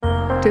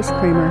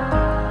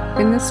Disclaimer.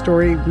 In this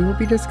story, we will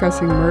be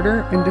discussing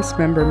murder and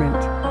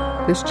dismemberment.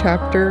 This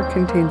chapter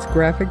contains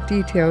graphic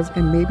details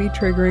and may be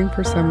triggering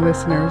for some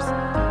listeners.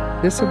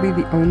 This will be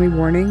the only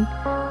warning.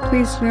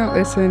 Please do not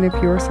listen if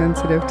you are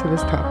sensitive to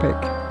this topic.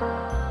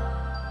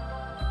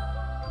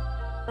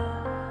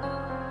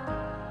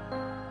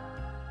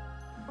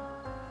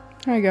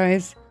 Hi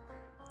guys.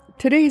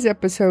 Today's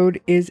episode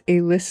is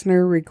a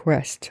listener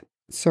request.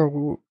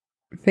 So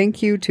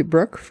thank you to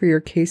Brooke for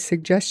your case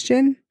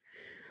suggestion.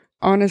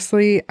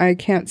 Honestly, I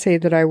can't say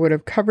that I would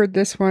have covered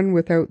this one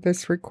without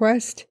this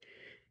request.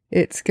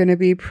 It's going to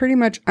be pretty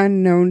much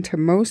unknown to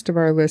most of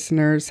our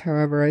listeners.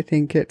 However, I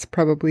think it's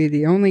probably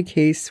the only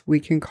case we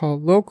can call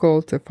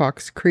local to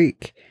Fox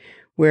Creek,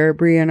 where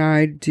Bree and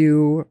I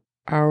do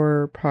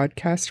our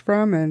podcast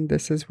from, and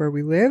this is where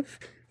we live.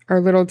 Our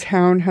little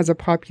town has a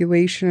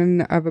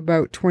population of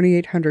about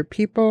 2,800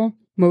 people.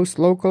 Most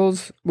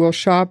locals will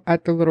shop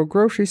at the little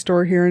grocery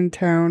store here in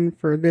town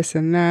for this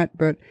and that,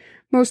 but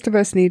most of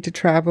us need to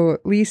travel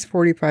at least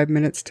 45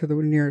 minutes to the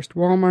nearest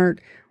Walmart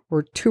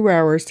or 2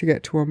 hours to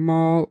get to a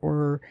mall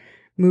or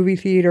movie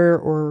theater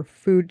or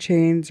food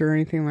chains or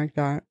anything like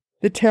that.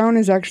 The town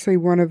is actually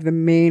one of the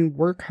main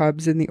work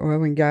hubs in the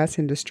oil and gas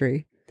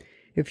industry.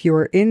 If you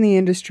are in the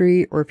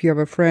industry, or if you have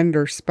a friend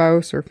or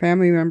spouse or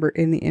family member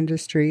in the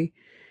industry,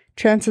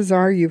 chances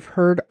are you've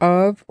heard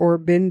of or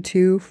been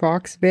to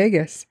Fox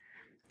Vegas.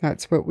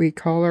 That's what we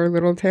call our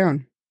little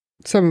town.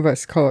 Some of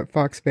us call it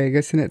Fox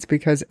Vegas, and it's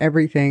because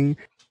every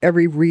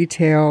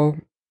retail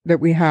that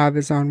we have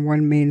is on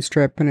one main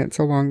strip and it's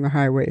along the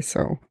highway.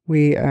 So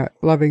we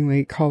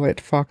lovingly call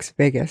it Fox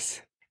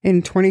Vegas.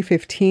 In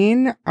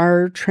 2015,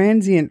 our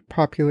transient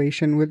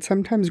population would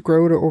sometimes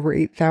grow to over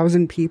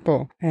 8,000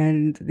 people.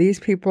 And these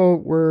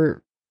people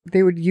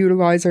they would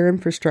utilize our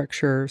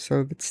infrastructure.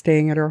 So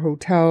staying at our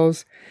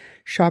hotels,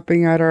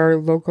 shopping at our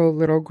local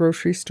little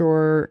grocery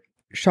store,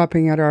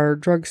 shopping at our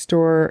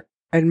drugstore,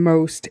 and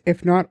most,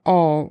 if not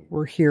all,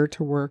 were here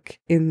to work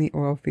in the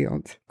oil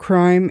fields.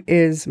 Crime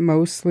is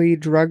mostly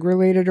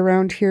drug-related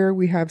around here.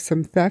 We have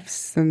some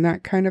thefts and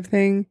that kind of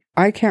thing.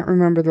 I can't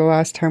remember the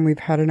last time we've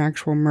had an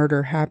actual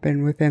murder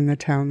happen within the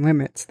town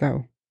limits,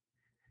 though.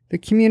 The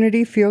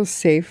community feels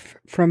safe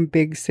from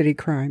big city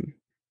crime.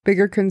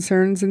 Bigger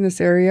concerns in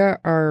this area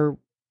are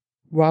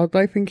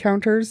wildlife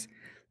encounters,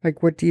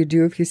 like what do you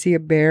do if you see a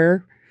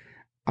bear,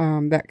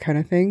 that kind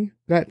of thing.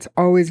 That's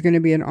always going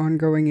to be an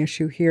ongoing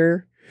issue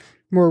here.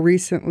 More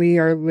recently,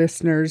 our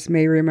listeners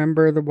may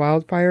remember the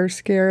wildfire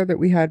scare that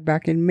we had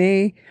back in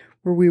May,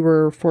 where we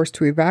were forced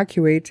to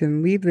evacuate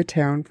and leave the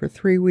town for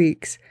 3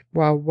 weeks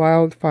while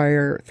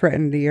wildfire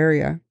threatened the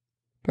area.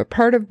 But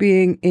part of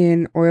being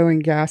in oil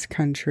and gas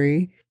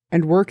country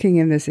and working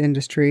in this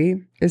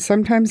industry is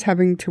sometimes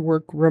having to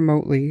work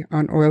remotely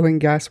on oil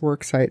and gas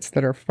work sites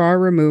that are far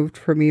removed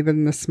from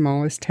even the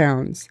smallest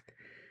towns.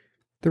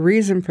 The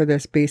reason for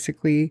this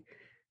basically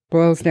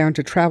boils down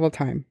to travel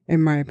time,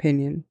 in my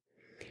opinion.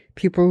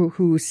 People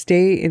who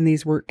stay in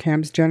these work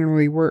camps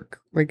generally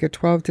work like a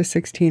 12 to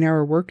 16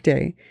 hour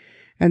workday,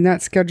 and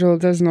that schedule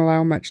doesn't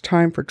allow much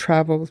time for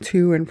travel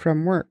to and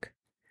from work.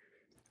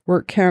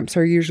 Work camps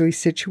are usually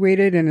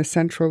situated in a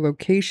central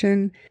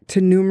location to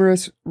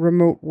numerous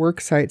remote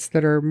work sites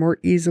that are more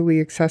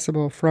easily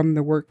accessible from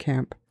the work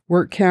camp.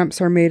 Work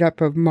camps are made up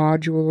of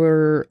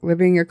modular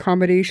living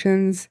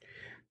accommodations.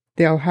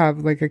 They'll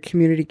have like a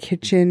community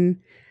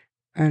kitchen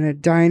and a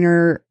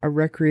diner, a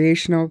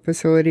recreational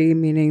facility,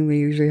 meaning they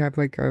usually have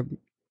like a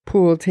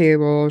pool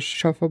table,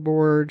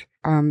 shuffleboard,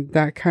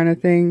 that kind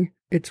of thing.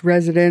 Its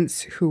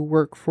residents who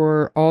work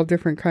for all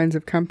different kinds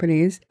of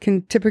companies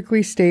can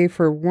typically stay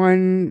for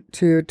 1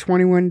 to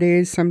 21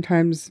 days,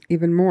 sometimes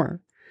even more.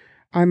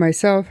 I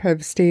myself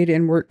have stayed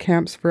in work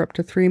camps for up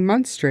to 3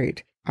 months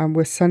straight,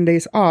 with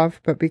Sundays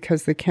off, but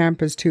because the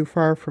camp is too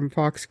far from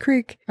Fox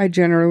Creek, I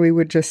generally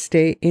would just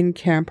stay in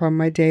camp on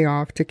my day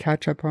off to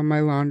catch up on my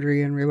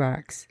laundry and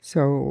relax.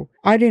 So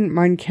I didn't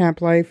mind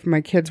camp life.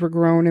 My kids were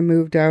grown and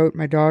moved out.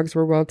 My dogs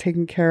were well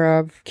taken care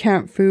of.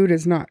 Camp food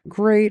is not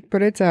great,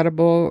 but it's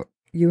edible.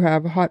 You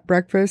have a hot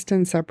breakfast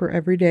and supper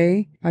every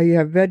day. You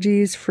have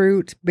veggies,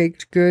 fruit,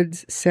 baked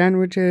goods,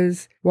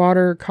 sandwiches,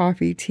 water,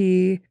 coffee,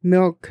 tea,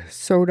 milk,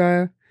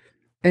 soda,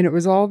 and it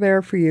was all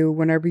there for you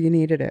whenever you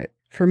needed it.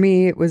 For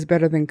me, it was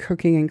better than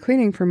cooking and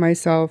cleaning for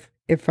myself.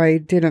 If I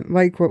didn't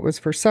like what was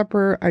for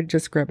supper, I'd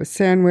just grab a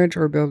sandwich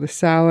or build a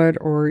salad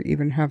or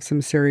even have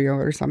some cereal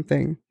or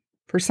something.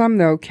 For some,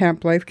 though,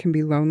 camp life can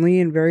be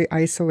lonely and very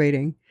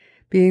isolating.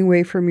 Being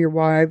away from your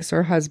wives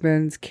or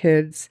husbands,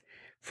 kids,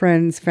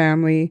 friends,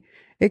 family,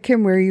 it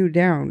can wear you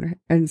down,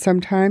 and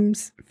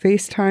sometimes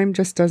FaceTime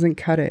just doesn't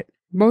cut it.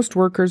 Most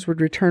workers would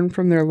return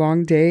from their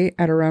long day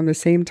at around the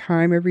same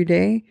time every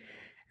day.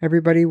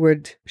 Everybody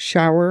would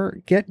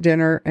shower, get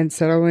dinner, and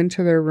settle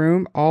into their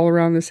room all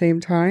around the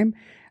same time,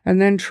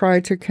 and then try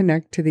to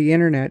connect to the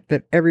internet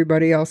that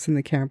everybody else in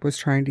the camp was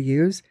trying to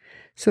use,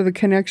 so the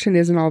connection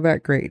isn't all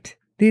that great.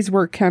 These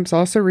work camps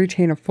also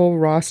retain a full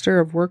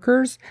roster of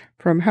workers,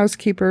 from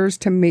housekeepers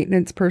to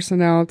maintenance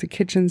personnel to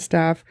kitchen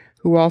staff,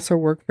 who also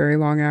work very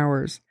long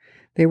hours.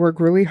 They work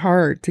really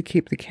hard to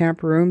keep the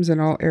camp rooms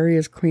and all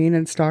areas clean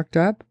and stocked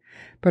up,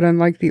 but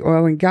unlike the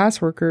oil and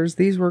gas workers,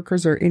 these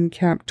workers are in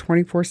camp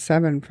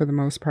 24/7 for the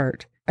most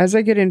part. As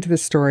I get into the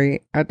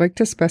story, I'd like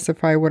to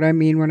specify what I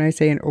mean when I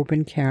say an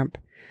open camp.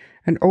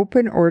 An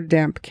open or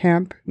damp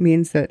camp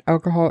means that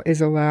alcohol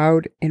is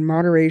allowed in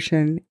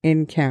moderation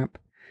in camp.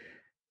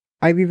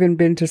 I've even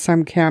been to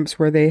some camps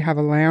where they have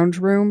a lounge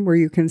room where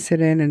you can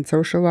sit in and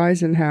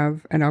socialize and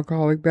have an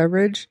alcoholic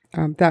beverage.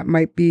 That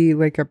might be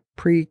like a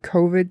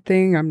pre-COVID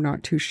thing, I'm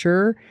not too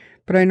sure.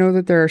 But I know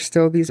that there are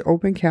still these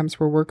open camps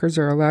where workers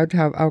are allowed to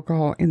have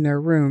alcohol in their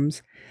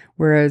rooms,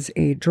 whereas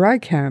a dry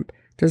camp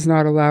does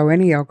not allow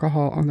any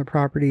alcohol on the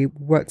property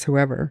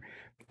whatsoever.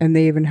 And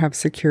they even have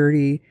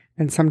security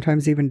and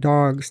sometimes even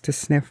dogs to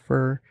sniff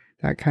for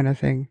that kind of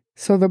thing.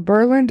 So the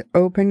Burland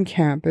Open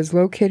Camp is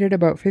located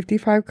about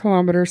 55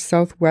 kilometers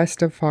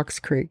southwest of Fox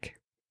Creek.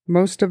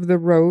 Most of the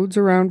roads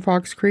around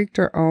Fox Creek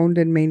are owned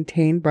and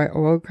maintained by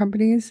oil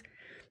companies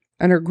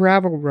and are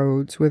gravel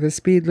roads with a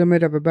speed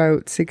limit of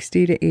about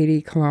 60 to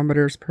 80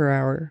 kilometers per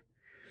hour.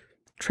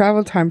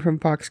 Travel time from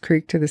Fox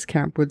Creek to this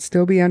camp would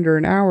still be under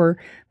an hour,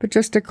 but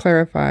just to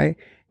clarify,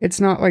 it's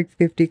not like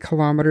 50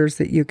 kilometers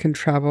that you can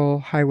travel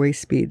highway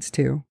speeds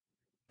to.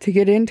 To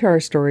get into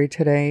our story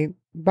today,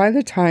 by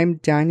the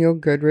time Daniel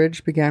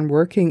Goodridge began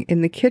working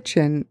in the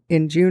kitchen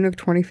in June of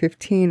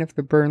 2015 of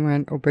the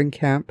Burland Open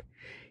Camp,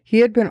 he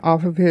had been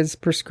off of his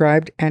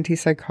prescribed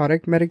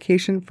antipsychotic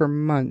medication for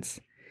months.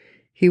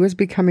 He was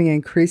becoming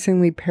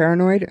increasingly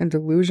paranoid and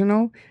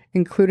delusional,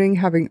 including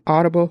having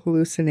audible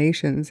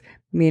hallucinations,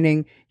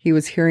 meaning he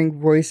was hearing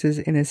voices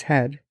in his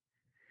head.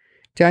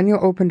 Daniel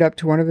opened up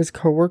to one of his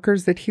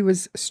coworkers that he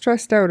was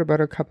stressed out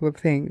about a couple of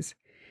things.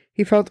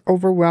 He felt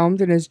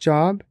overwhelmed in his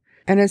job,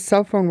 and his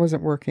cell phone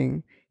wasn't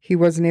working. He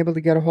wasn't able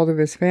to get a hold of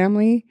his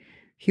family.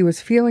 He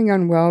was feeling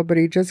unwell, but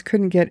he just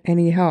couldn't get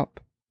any help.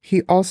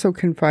 He also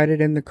confided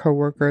in the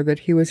coworker that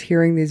he was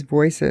hearing these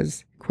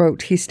voices.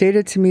 Quote, he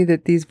stated to me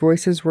that these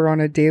voices were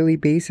on a daily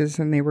basis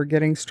and they were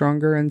getting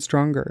stronger and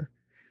stronger.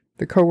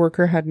 The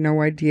coworker had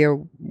no idea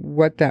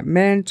what that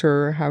meant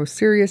or how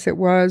serious it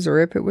was or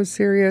if it was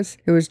serious.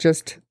 It was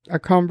just a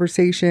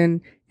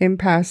conversation in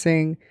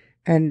passing,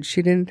 and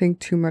she didn't think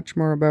too much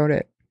more about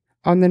it.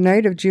 On the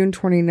night of June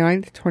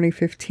 29th,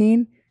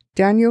 2015,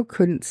 Daniel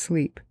couldn't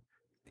sleep.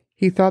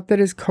 He thought that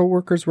his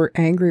coworkers were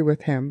angry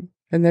with him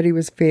and that he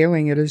was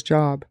failing at his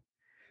job.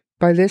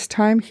 By this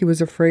time, he was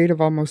afraid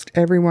of almost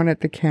everyone at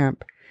the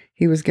camp.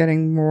 He was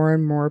getting more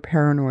and more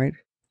paranoid.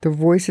 The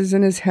voices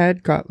in his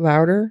head got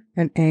louder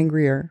and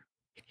angrier.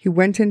 He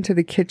went into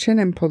the kitchen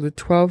and pulled a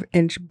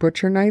 12-inch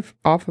butcher knife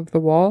off of the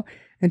wall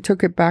and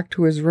took it back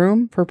to his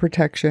room for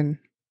protection.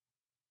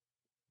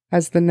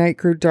 As the night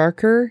grew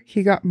darker,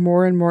 he got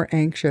more and more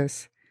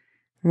anxious.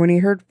 When he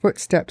heard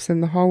footsteps in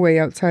the hallway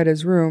outside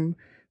his room,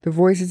 the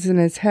voices in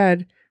his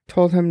head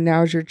told him,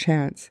 "Now's your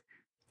chance."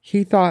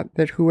 He thought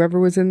that whoever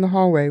was in the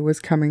hallway was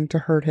coming to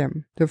hurt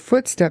him. The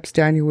footsteps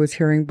Daniel was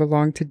hearing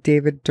belonged to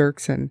David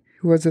Dirksen,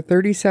 who was a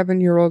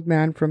 37-year-old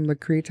man from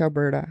Lacrete,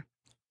 Alberta.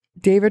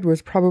 David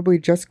was probably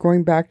just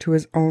going back to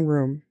his own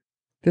room.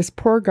 This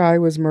poor guy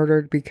was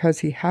murdered because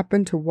he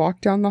happened to walk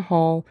down the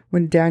hall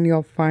when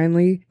Daniel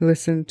finally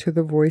listened to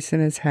the voice in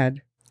his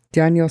head.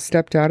 Daniel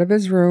stepped out of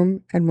his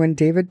room, and when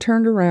David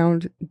turned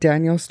around,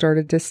 Daniel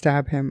started to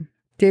stab him.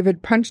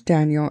 David punched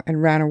Daniel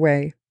and ran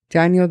away.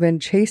 Daniel then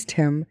chased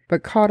him,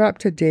 but caught up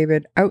to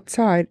David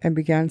outside and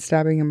began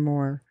stabbing him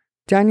more.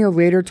 Daniel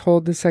later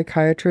told the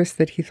psychiatrist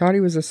that he thought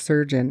he was a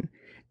surgeon.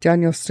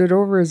 Daniel stood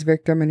over his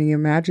victim and he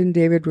imagined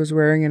David was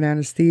wearing an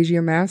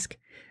anesthesia mask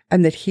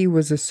and that he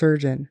was a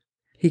surgeon.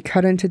 He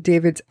cut into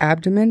David's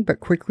abdomen,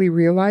 but quickly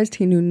realized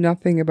he knew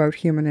nothing about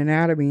human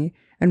anatomy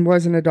and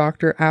wasn't a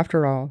doctor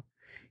after all.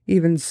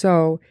 Even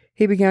so,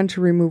 he began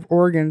to remove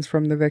organs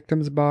from the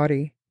victim's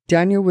body.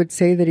 Daniel would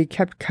say that he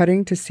kept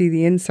cutting to see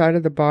the inside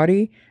of the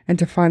body and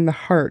to find the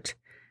heart,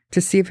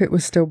 to see if it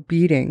was still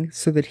beating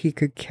so that he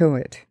could kill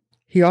it.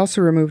 He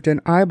also removed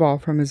an eyeball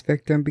from his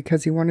victim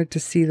because he wanted to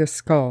see the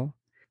skull.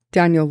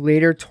 Daniel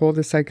later told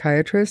the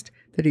psychiatrist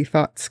that he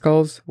thought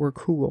skulls were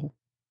cool.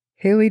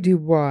 Haley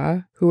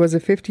Dubois, who was a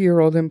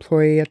 50-year-old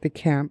employee at the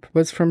camp,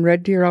 was from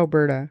Red Deer,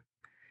 Alberta.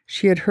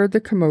 She had heard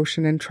the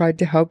commotion and tried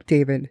to help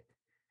David.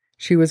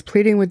 She was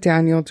pleading with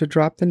Daniel to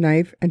drop the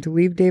knife and to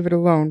leave David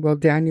alone while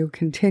Daniel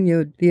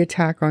continued the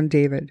attack on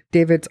David.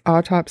 David's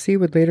autopsy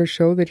would later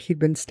show that he'd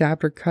been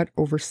stabbed or cut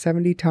over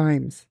 70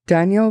 times.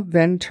 Daniel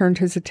then turned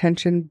his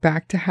attention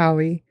back to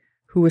Hallie,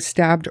 who was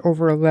stabbed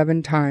over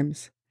 11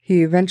 times.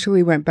 He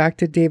eventually went back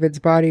to David's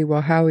body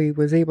while Hallie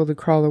was able to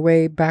crawl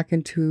away back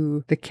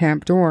into the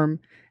camp dorm,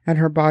 and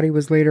her body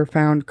was later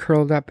found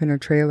curled up in a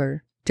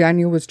trailer.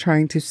 Daniel was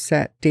trying to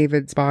set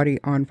David's body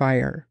on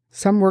fire.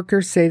 Some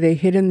workers say they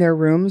hid in their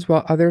rooms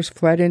while others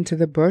fled into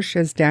the bush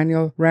as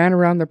Daniel ran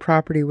around the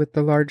property with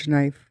the large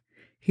knife.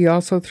 He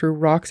also threw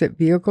rocks at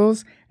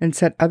vehicles and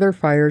set other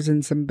fires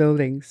in some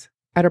buildings.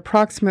 At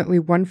approximately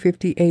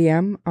 1:50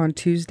 a.m. on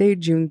Tuesday,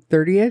 June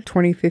 30th,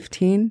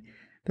 2015,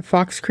 The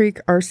Fox Creek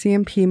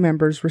RCMP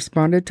members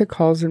responded to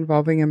calls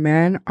involving a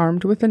man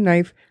armed with a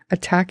knife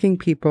attacking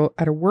people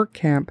at a work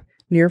camp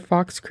near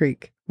Fox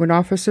Creek. When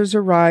officers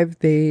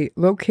arrived, they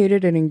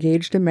located and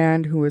engaged a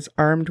man who was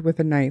armed with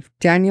a knife.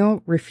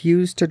 Daniel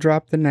refused to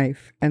drop the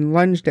knife and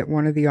lunged at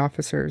one of the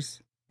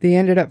officers. They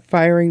ended up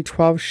firing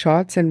 12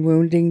 shots and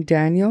wounding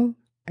Daniel,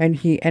 and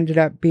he ended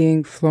up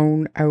being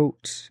flown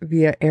out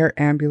via air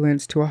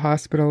ambulance to a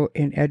hospital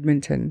in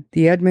Edmonton.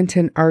 The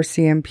Edmonton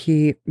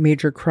RCMP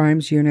Major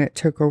Crimes Unit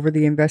took over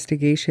the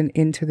investigation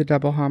into the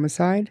double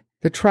homicide.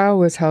 The trial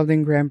was held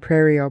in Grand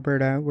Prairie,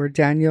 Alberta, where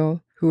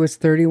Daniel, who was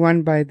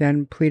 31 by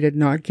then, pleaded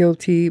not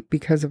guilty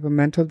because of a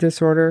mental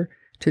disorder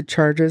to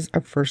charges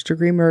of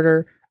first-degree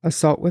murder,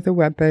 assault with a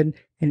weapon,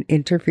 and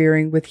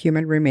interfering with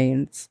human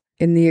remains.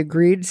 In the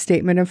agreed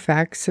statement of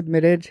facts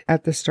submitted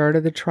at the start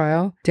of the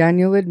trial,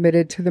 Daniel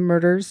admitted to the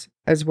murders,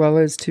 as well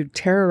as to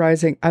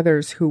terrorizing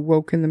others who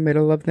woke in the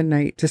middle of the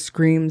night to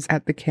screams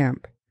at the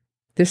camp.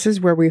 This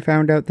is where we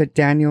found out that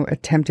Daniel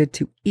attempted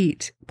to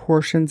eat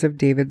portions of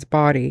David's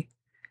body.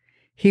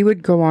 He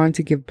would go on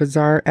to give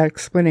bizarre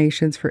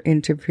explanations for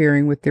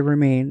interfering with the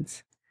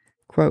remains.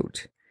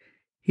 Quote,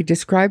 he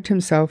described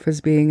himself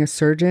as being a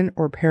surgeon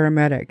or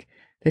paramedic,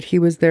 that he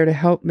was there to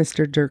help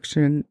Mr.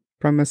 Dirksen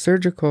from a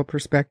surgical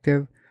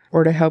perspective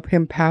or to help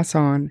him pass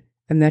on,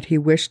 and that he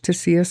wished to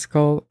see a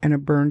skull and a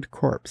burned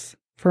corpse.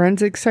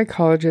 Forensic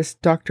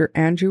psychologist Dr.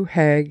 Andrew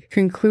Haig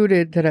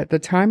concluded that at the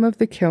time of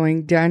the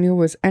killing, Daniel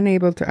was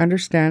unable to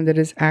understand that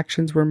his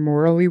actions were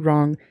morally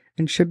wrong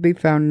and should be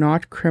found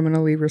not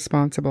criminally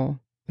responsible.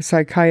 A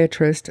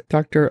psychiatrist,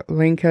 Dr.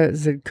 Lenka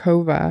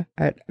Zidkova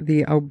at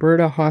the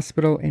Alberta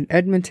Hospital in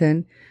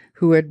Edmonton,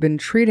 who had been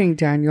treating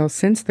Daniel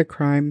since the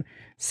crime,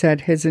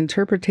 said his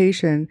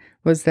interpretation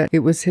was that it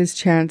was his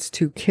chance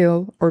to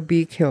kill or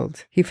be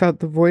killed. He felt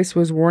the voice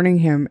was warning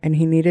him and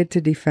he needed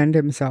to defend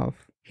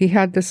himself. He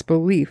had this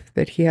belief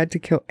that he had to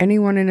kill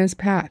anyone in his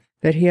path,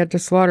 that he had to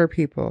slaughter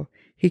people.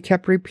 He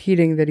kept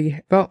repeating that he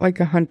felt like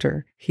a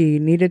hunter. He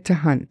needed to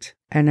hunt.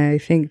 And I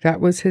think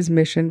that was his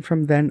mission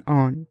from then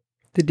on.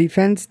 The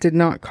defense did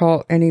not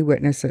call any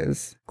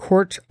witnesses.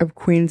 Court of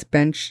Queen's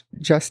Bench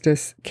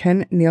Justice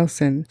Ken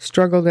Nielsen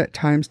struggled at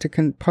times to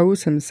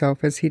compose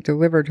himself as he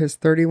delivered his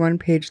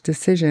 31-page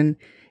decision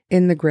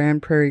in the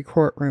Grand Prairie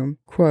courtroom.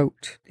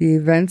 Quote, the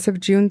events of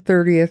June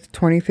 30th,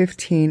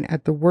 2015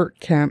 at the work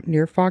camp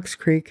near Fox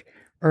Creek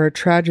are a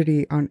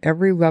tragedy on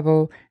every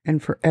level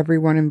and for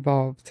everyone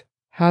involved.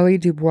 Hallie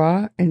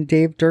Dubois and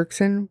Dave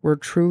Dirksen were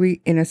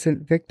truly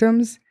innocent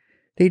victims.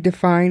 They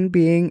define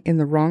being in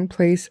the wrong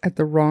place at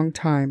the wrong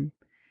time.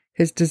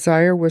 His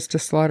desire was to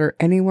slaughter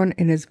anyone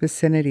in his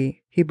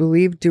vicinity. He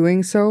believed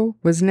doing so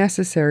was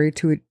necessary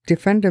to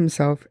defend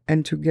himself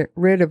and to get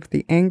rid of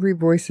the angry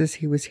voices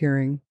he was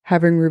hearing.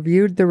 Having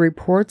reviewed the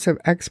reports of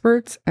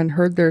experts and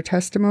heard their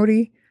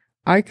testimony,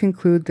 I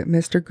conclude that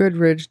Mr.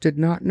 Goodridge did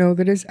not know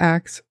that his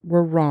acts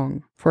were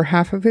wrong. For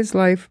half of his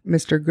life,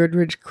 Mr.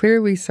 Goodridge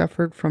clearly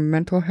suffered from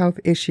mental health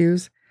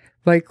issues,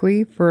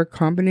 likely for a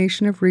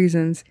combination of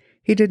reasons.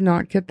 He did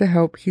not get the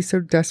help he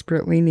so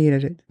desperately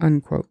needed,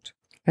 unquote.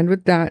 And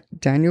with that,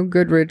 Daniel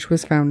Goodridge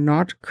was found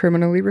not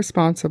criminally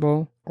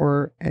responsible,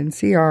 or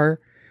NCR,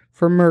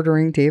 for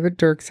murdering David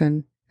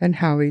Dirksen and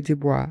Hallie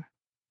Dubois.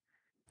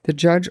 The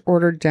judge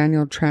ordered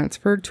Daniel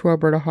transferred to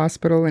Alberta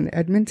Hospital in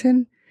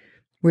Edmonton,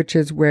 which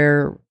is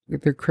where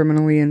the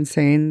criminally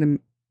insane,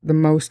 the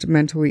most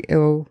mentally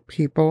ill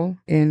people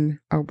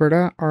in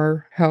Alberta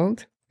are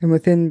held. And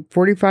within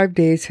 45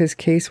 days, his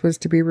case was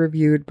to be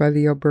reviewed by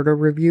the Alberta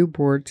Review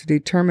Board to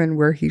determine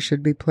where he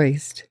should be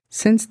placed.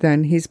 Since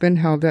then, he's been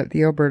held at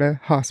the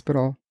Alberta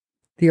Hospital.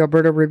 The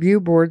Alberta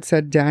Review Board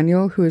said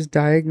Daniel, who is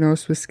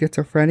diagnosed with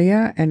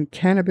schizophrenia and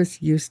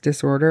cannabis use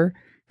disorder,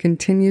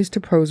 continues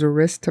to pose a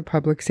risk to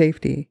public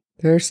safety.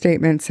 Their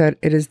statement said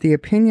it is the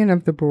opinion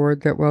of the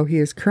board that while he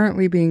is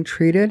currently being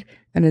treated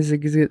and is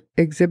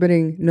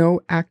exhibiting no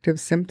active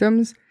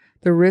symptoms,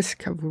 the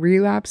risk of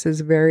relapse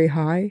is very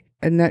high,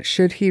 and that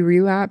should he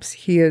relapse,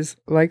 he is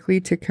likely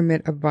to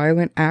commit a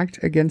violent act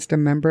against a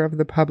member of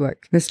the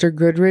public. Mr.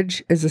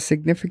 Goodridge is a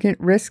significant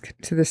risk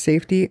to the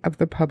safety of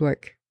the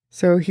public.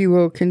 So he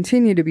will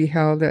continue to be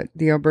held at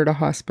the Alberta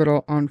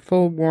Hospital on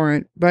full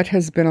warrant, but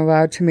has been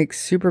allowed to make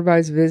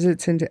supervised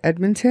visits into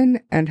Edmonton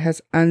and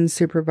has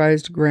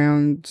unsupervised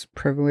grounds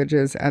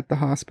privileges at the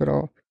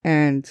hospital.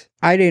 And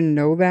I didn't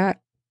know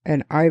that,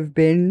 and I've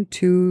been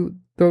to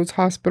those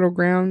hospital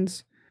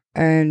grounds.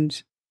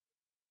 And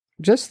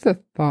just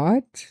the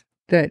thought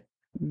that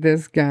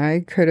this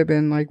guy could have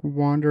been like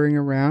wandering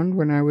around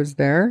when I was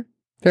there.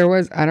 I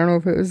don't know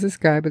if it was this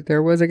guy, but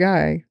there was a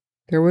guy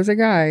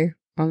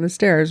on the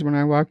stairs when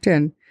I walked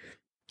in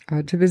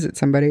to visit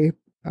somebody.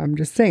 I'm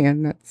just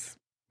saying it's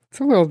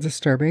a little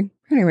disturbing.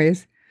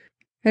 Anyways,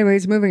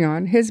 moving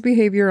on. His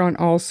behavior on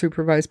all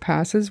supervised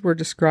passes were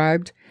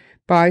described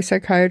by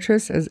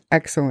psychiatrists as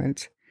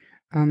excellent.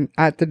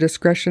 At the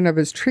discretion of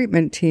his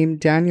treatment team,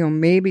 Daniel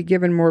may be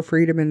given more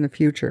freedom in the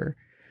future.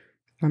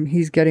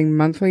 He's getting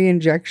monthly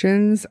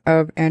injections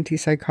of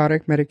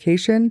antipsychotic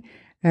medication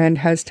and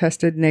has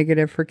tested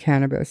negative for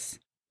cannabis.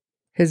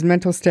 His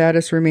mental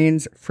status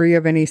remains free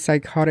of any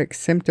psychotic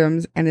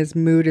symptoms, and his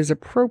mood is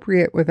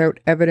appropriate without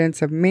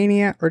evidence of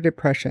mania or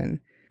depression,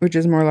 which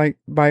is more like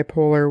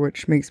bipolar,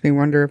 which makes me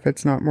wonder if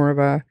it's not more of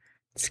a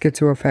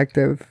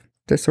schizoaffective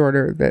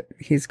disorder, that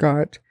he's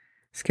got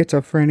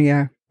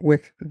schizophrenia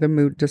with the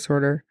mood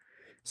disorder.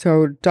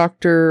 So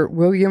Dr.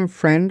 William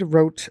Friend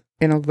wrote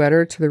in a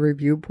letter to the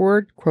review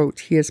board, quote,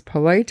 "He is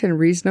polite and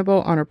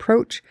reasonable on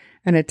approach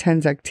and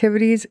attends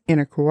activities in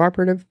a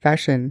cooperative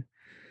fashion."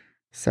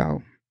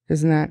 So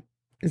isn't that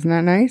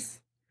nice?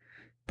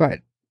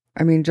 But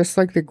I mean, just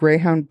like the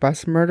Greyhound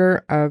bus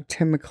murder of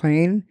Tim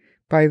McLean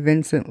by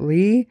Vincent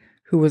Lee,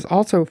 who was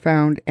also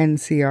found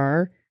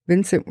NCR,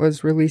 Vincent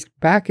was released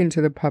back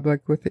into the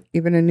public with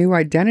even a new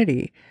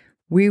identity.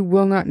 We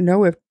will not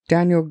know if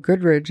Daniel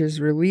Goodridge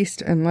is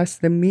released unless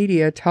the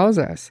media tells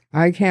us.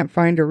 I can't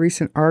find a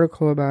recent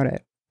article about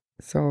it.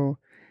 So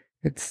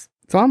it's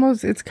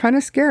kind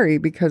of scary,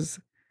 because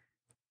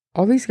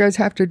all these guys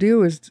have to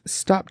do is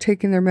stop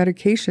taking their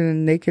medication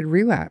and they could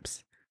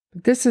relapse.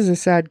 But this is a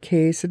sad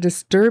case, a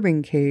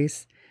disturbing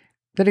case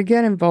that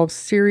again involves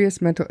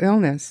serious mental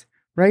illness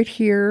right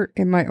here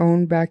in my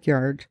own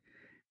backyard.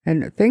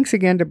 And thanks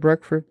again to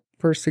Brooke for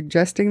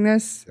suggesting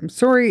this. I'm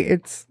sorry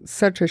it's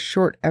such a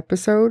short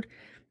episode.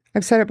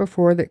 I've said it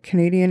before that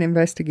Canadian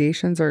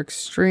investigations are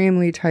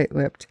extremely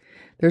tight-lipped.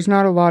 There's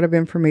not a lot of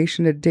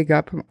information to dig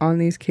up on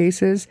these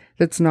cases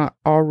that's not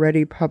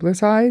already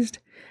publicized.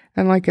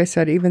 And like I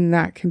said, even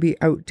that can be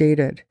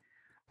outdated.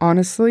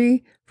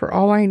 Honestly, for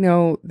all I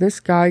know,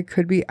 this guy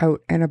could be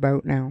out and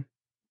about now.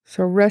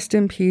 So rest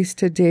in peace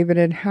to David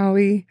and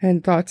Hallie,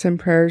 and thoughts and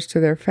prayers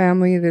to their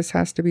family. This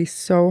has to be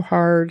so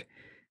hard,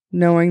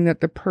 knowing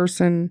that the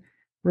person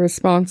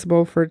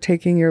responsible for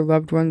taking your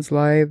loved ones'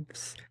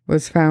 lives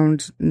was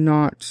found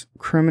not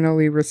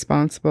criminally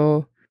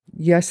responsible.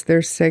 Yes,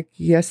 they're sick.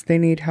 Yes, they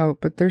need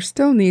help, but there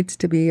still needs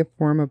to be a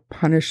form of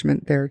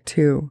punishment there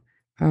too.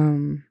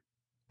 And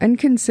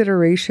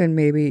consideration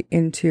maybe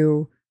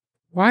into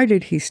why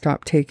did he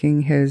stop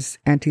taking his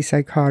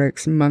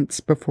antipsychotics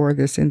months before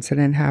this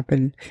incident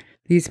happened?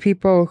 These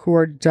people who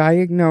are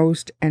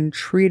diagnosed and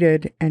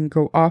treated and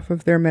go off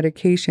of their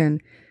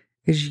medication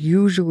is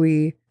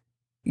usually,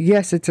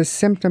 yes, it's a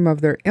symptom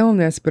of their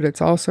illness, but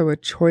it's also a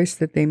choice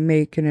that they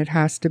make, and they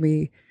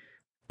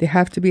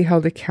have to be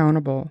held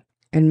accountable.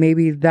 And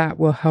maybe that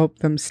will help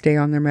them stay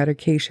on their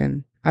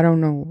medication. I don't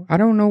know. I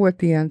don't know what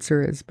the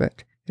answer is,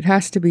 but it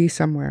has to be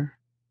somewhere.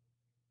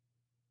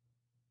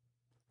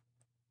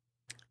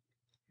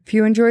 If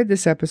you enjoyed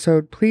this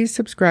episode, please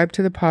subscribe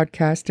to the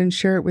podcast and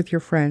share it with your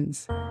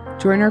friends.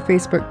 Join our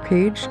Facebook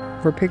page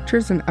for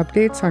pictures and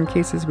updates on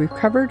cases we've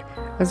covered,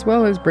 as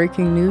well as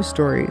breaking news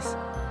stories.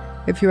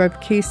 If you have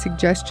case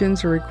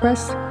suggestions or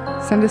requests,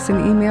 send us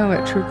an email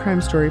at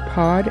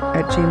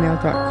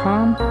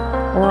truecrimestorypod@gmail.com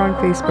or on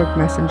Facebook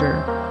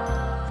Messenger.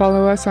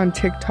 Follow us on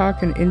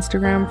TikTok and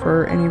Instagram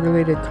for any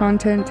related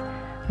content,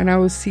 and I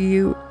will see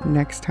you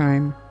next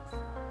time.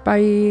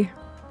 Bye!